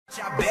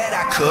I bet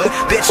I could,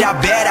 bitch, I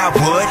bet I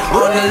would.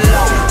 On the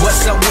low,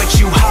 what's up with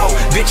you, ho?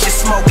 Bitch, you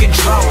smoking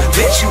dro,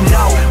 bitch, you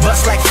know,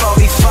 bust like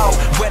 44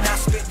 when I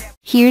spit that.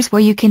 Here's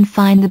where you can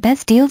find the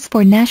best deals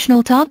for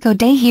National Taco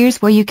Day.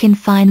 Here's where you can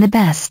find the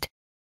best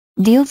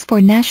deals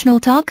for National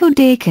Taco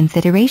Day.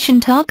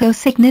 Consideration taco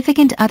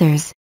significant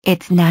others.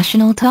 It's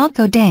National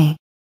Taco Day,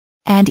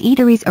 and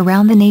eateries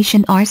around the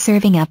nation are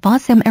serving up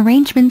awesome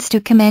arrangements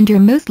to commend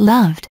your most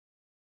loved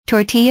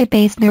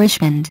tortilla-based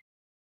nourishment.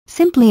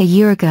 Simply a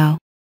year ago,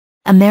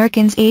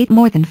 Americans ate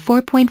more than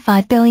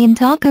 4.5 billion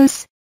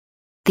tacos,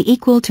 the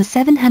equal to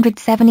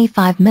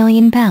 775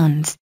 million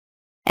pounds.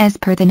 As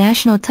per the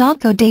National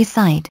Taco Day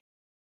site,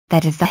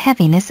 that is the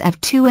heaviness of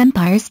 2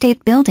 Empire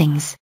State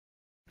Buildings.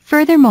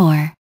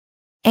 Furthermore,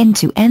 end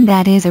to end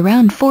that is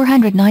around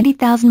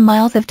 490,000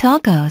 miles of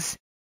tacos.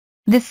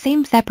 The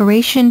same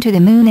separation to the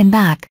moon and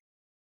back.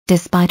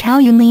 Despite how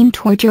you lean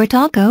toward your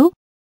taco,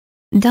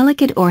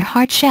 delicate or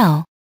hard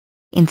shell,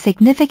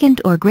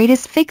 insignificant or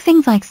greatest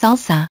fixings like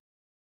salsa,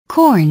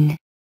 corn,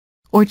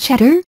 or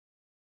cheddar?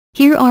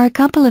 Here are a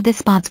couple of the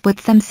spots with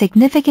some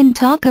significant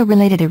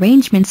taco-related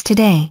arrangements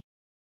today.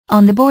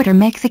 On the border,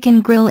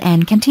 Mexican Grill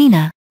and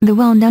Cantina, the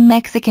well-known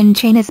Mexican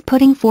chain, is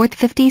putting forth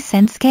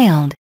 50-cent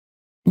scaled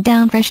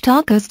down fresh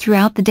tacos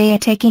throughout the day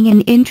at taking in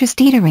interest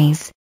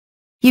eateries.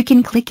 You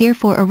can click here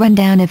for a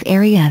rundown of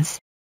areas.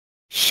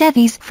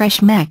 Chevy's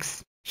Fresh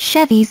Mex.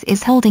 Chevy's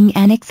is holding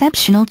an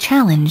exceptional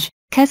challenge.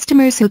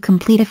 Customers who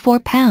complete a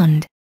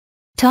 4-pound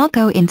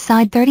taco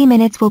inside 30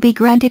 minutes will be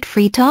granted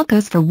free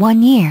tacos for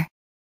 1 year.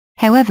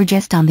 However,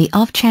 just on the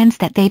off chance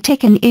that they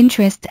take an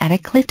interest at a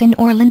Clifton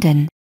or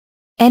Linden,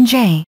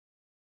 NJ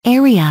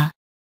area,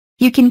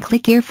 you can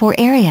click here for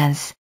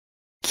areas.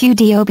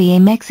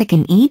 QDOBA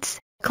Mexican Eats.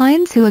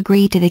 Clients who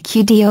agree to the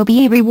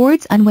QDOBA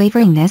rewards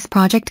unwavering this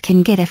project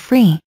can get a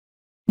free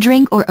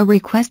drink or a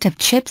request of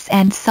chips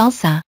and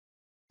salsa.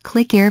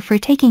 Click here for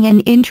taking an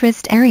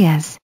interest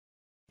areas.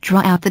 Draw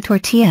out the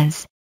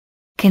tortillas.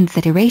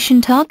 Consideration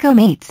taco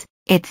mates.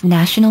 It's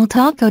National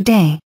Taco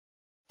Day,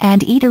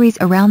 and eateries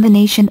around the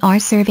nation are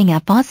serving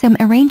up awesome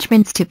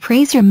arrangements to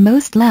praise your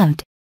most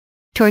loved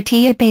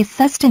tortilla-based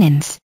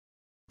sustenance.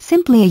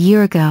 Simply a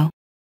year ago,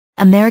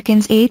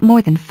 Americans ate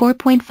more than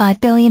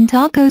 4.5 billion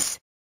tacos,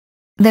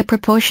 the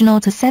proportional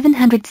to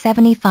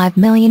 775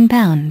 million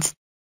pounds.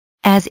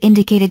 As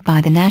indicated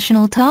by the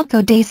National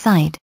Taco Day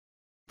site,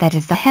 that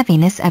is the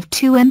heaviness of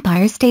 2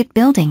 Empire State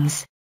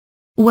Buildings.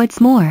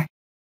 What's more,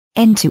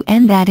 end to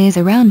end that is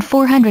around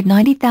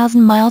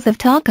 490,000 miles of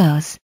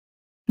tacos.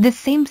 The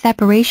same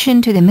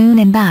separation to the moon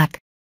and back.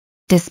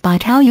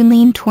 Despite how you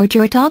lean toward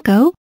your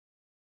taco,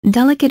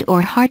 delicate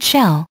or hard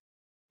shell,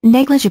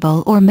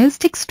 negligible or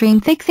most extreme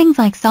fixings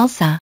like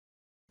salsa,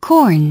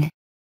 corn,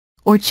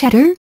 or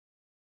cheddar?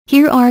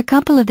 Here are a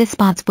couple of the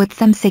spots with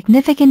some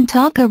significant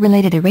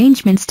taco-related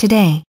arrangements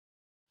today.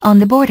 On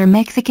the border,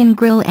 Mexican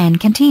Grill and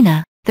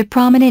Cantina, the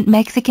prominent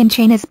Mexican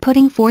chain, is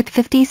putting forth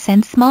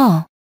 50-cent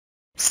small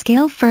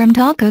scale firm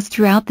tacos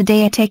throughout the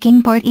day at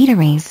taking part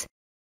eateries.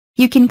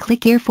 You can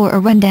click here for a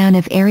rundown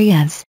of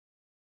areas.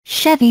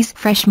 Chevy's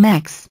Fresh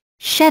Mex.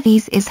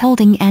 Chevy's is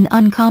holding an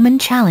uncommon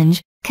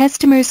challenge.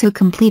 Customers who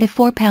complete a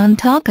 4-pound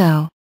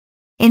taco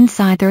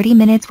inside 30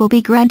 minutes will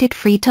be granted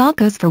free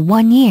tacos for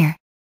 1 year.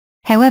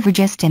 However,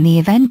 just in the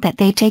event that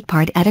they take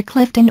part at a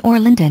Clifton or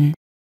Linden,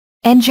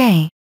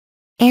 NJ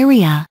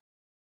area,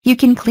 you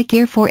can click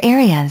here for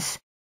areas.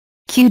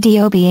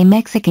 QDOBA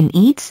Mexican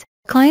Eats.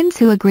 Clients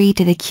who agree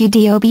to the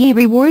QDOBA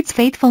rewards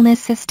faithfulness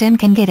system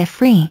can get a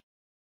free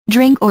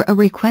drink or a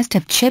request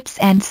of chips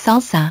and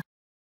salsa.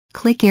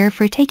 Click here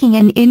for taking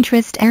an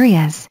interest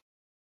areas.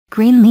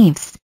 Green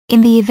leaves.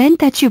 In the event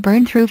that you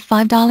burn through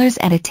 $5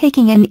 at a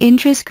taking an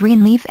interest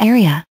green leaf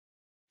area,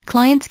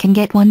 clients can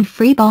get 1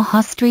 free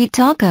Baja Street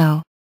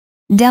taco.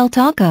 Del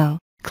Taco.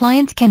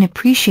 Clients can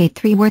appreciate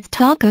 3 worth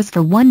tacos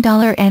for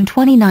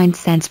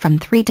 $1.29 from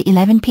 3 to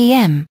 11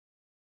 p.m.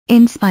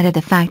 In spite of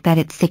the fact that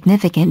it's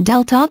significant,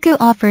 Del Taco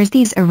offers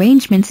these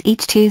arrangements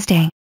each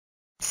Tuesday.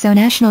 So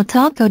National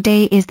Taco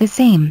Day is the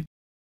same.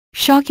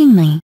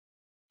 Shockingly,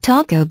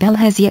 Taco Bell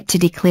has yet to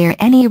declare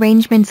any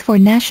arrangements for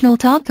National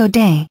Taco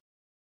Day.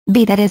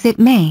 Be that as it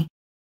may,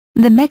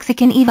 the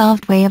Mexican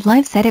evolved way of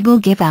life said it will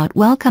give out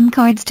welcome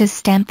cards to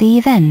stamp the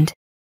event.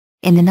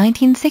 In the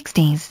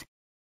 1960s,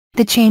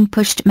 the chain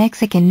pushed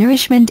Mexican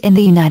nourishment in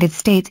the United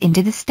States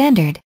into the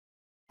standard.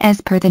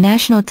 As per the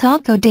National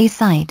Taco Day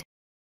site,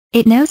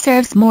 it now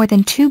serves more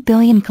than 2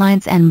 billion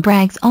clients and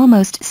brags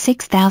almost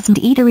 6,000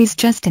 eateries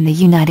just in the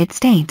United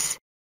States.